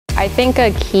I think a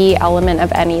key element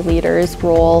of any leader's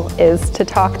role is to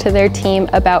talk to their team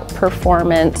about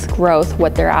performance, growth,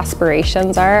 what their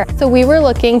aspirations are. So we were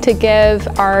looking to give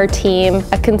our team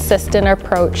a consistent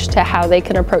approach to how they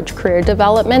can approach career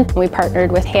development. We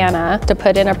partnered with Hannah to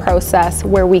put in a process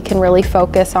where we can really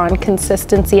focus on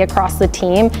consistency across the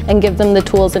team and give them the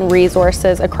tools and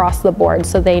resources across the board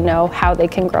so they know how they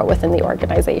can grow within the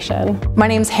organization. My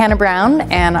name's Hannah Brown,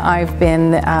 and I've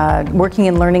been working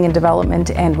in learning and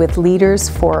development and with leaders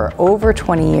for over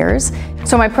 20 years.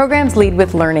 So my program's Lead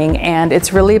with Learning, and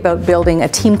it's really about building a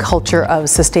team culture of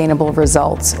sustainable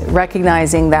results,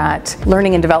 recognizing that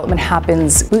learning and development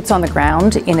happens boots on the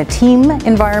ground in a team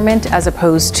environment as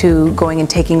opposed to going and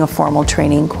taking a formal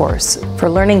training course. For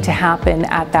learning to happen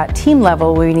at that team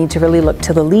level, we need to really look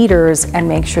to the leaders and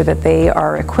make sure that they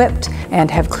are equipped and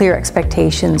have clear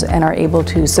expectations and are able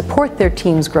to support their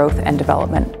team's growth and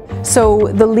development. So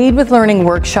the Lead with Learning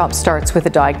workshop starts with a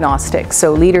diagnostic.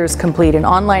 So leaders complete an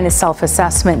online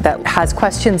self-assessment that has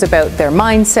questions about their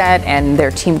mindset and their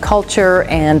team culture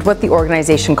and what the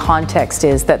organization context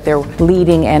is that they're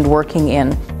leading and working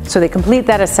in. So they complete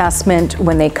that assessment.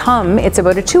 When they come, it's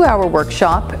about a 2-hour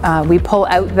workshop. We pull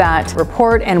out that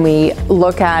report and we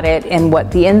look at it and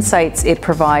what the insights it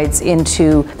provides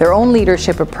into their own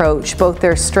leadership approach, both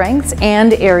their strengths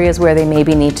and areas where they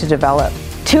maybe need to develop.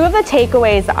 Two of the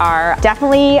takeaways are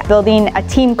definitely building a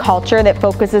team culture that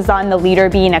focuses on the leader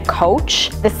being a coach.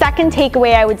 The second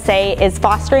takeaway I would say is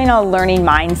fostering a learning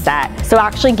mindset. So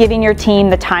actually giving your team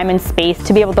the time and space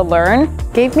to be able to learn.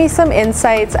 Gave me some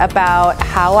insights about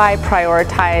how I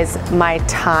prioritize my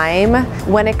time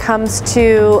when it comes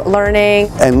to learning.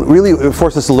 And really it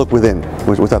forced us to look within,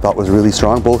 which I thought was really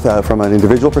strong, both from an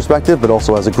individual perspective, but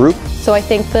also as a group. So I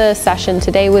think the session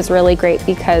today was really great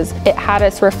because it had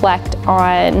us reflect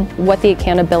on what the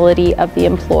accountability of the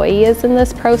employee is in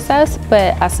this process,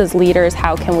 but us as leaders,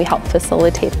 how can we help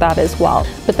facilitate that as well?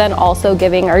 But then also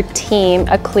giving our team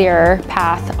a clear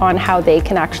path on how they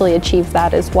can actually achieve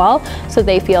that as well, so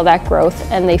they feel that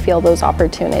growth and they feel those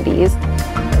opportunities.